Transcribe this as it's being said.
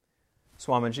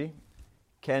Swamiji,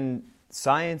 can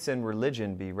science and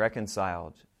religion be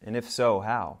reconciled? And if so,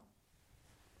 how?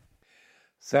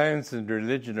 Science and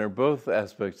religion are both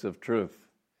aspects of truth.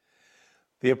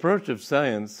 The approach of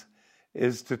science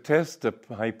is to test a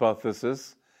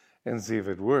hypothesis and see if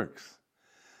it works.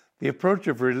 The approach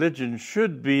of religion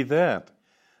should be that,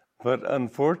 but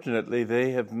unfortunately they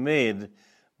have made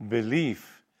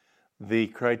belief the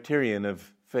criterion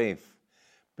of faith.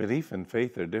 Belief and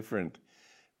faith are different.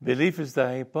 Belief is the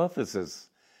hypothesis.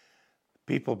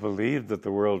 People believed that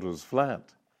the world was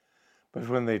flat, but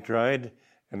when they tried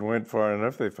and went far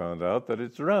enough, they found out that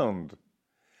it's round.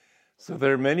 So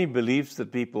there are many beliefs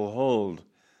that people hold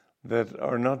that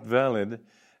are not valid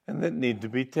and that need to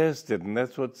be tested, and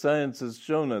that's what science has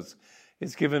shown us.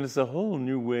 It's given us a whole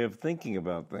new way of thinking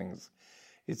about things.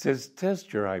 It says,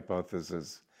 test your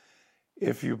hypothesis.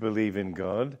 If you believe in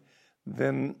God,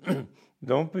 then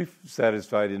don't be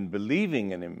satisfied in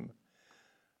believing in Him.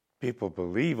 People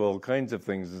believe all kinds of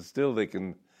things, and still they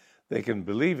can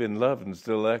believe in love and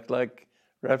still act like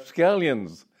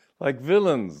rapscallions, like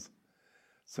villains.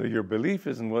 So your belief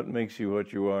isn't what makes you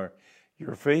what you are.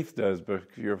 Your faith does,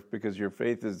 because your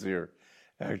faith is your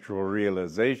actual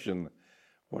realization,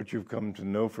 what you've come to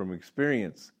know from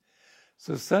experience.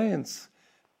 So science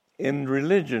in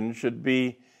religion should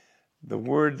be the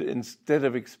word, instead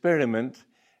of experiment,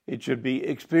 it should be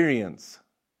experience.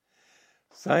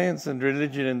 Science and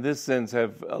religion in this sense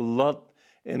have a lot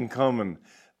in common.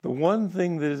 The one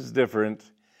thing that is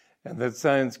different and that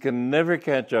science can never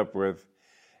catch up with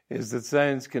is that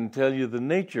science can tell you the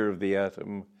nature of the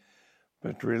atom,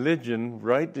 but religion,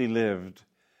 rightly lived,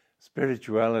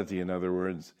 spirituality in other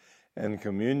words, and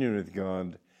communion with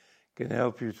God can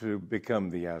help you to become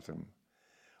the atom.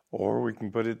 Or we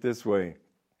can put it this way: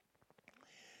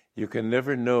 you can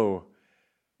never know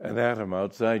an atom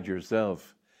outside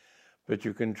yourself, but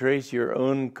you can trace your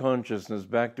own consciousness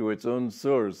back to its own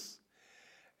source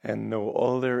and know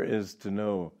all there is to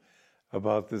know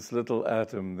about this little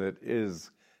atom that is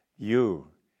you.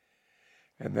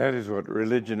 And that is what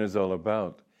religion is all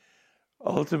about.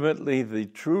 Ultimately, the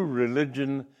true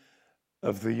religion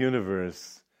of the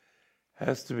universe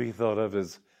has to be thought of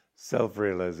as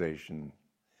self-realization.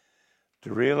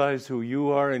 To realize who you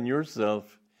are in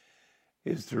yourself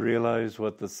is to realize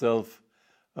what the self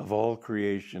of all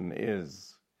creation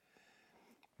is.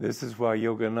 This is why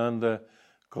Yogananda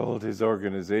called his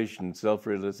organization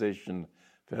Self-Realization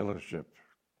Fellowship.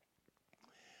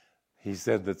 He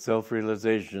said that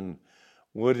self-realization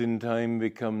would in time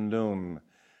become known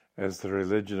as the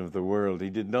religion of the world. He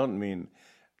did not mean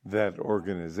that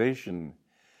organization.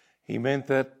 He meant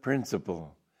that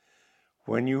principle.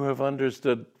 When you have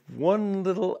understood one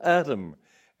little atom,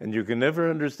 and you can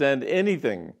never understand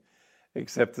anything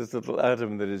except this little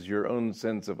atom that is your own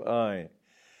sense of I,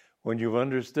 when you've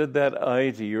understood that I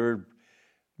to your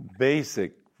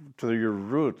basic, to your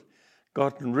root,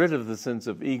 gotten rid of the sense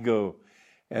of ego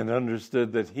and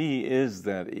understood that He is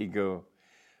that ego.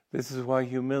 This is why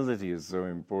humility is so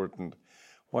important,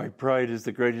 why pride is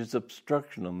the greatest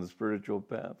obstruction on the spiritual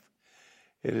path.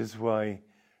 It is why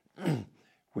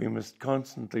we must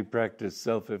constantly practice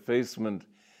self-effacement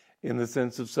in the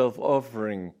sense of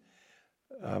self-offering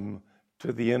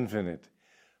to the infinite.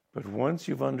 But once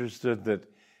you've understood that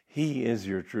He is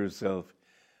your true self,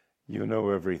 you know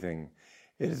everything.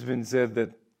 It has been said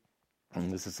that,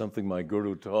 and this is something my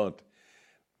guru taught,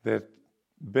 that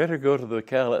better go to the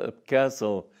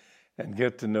castle and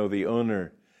get to know the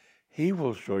owner. He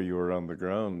will show you around the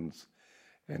grounds,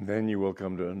 and then you will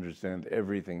come to understand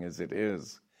everything as it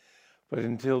is. But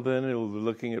until then, it'll be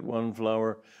looking at one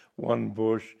flower, one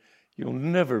bush. You'll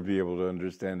never be able to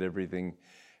understand everything.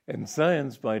 And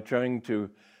science, by trying to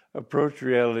approach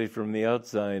reality from the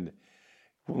outside,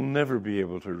 will never be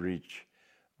able to reach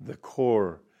the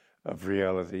core of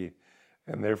reality,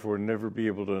 and therefore never be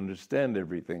able to understand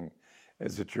everything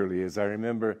as it truly is. I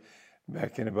remember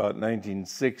back in about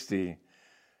 1960,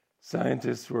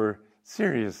 scientists were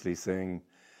seriously saying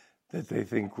that they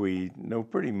think we know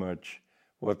pretty much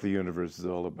what the universe is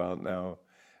all about now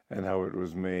and how it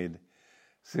was made.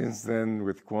 Since then,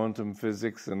 with quantum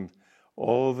physics and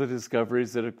all the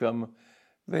discoveries that have come,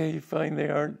 they find they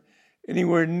aren't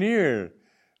anywhere near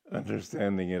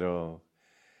understanding it all.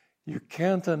 You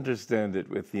can't understand it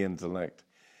with the intellect.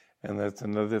 And that's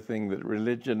another thing that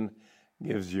religion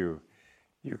gives you.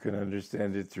 You can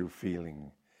understand it through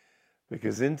feeling.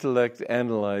 Because intellect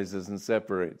analyzes and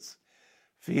separates.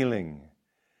 Feeling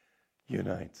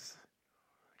unites.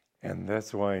 And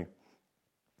that's why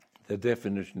the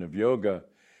definition of yoga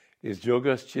is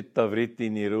yogas chitta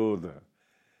vritti nirodha.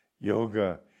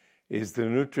 Yoga is the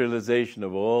neutralization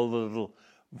of all the little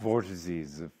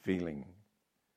vortices of feeling.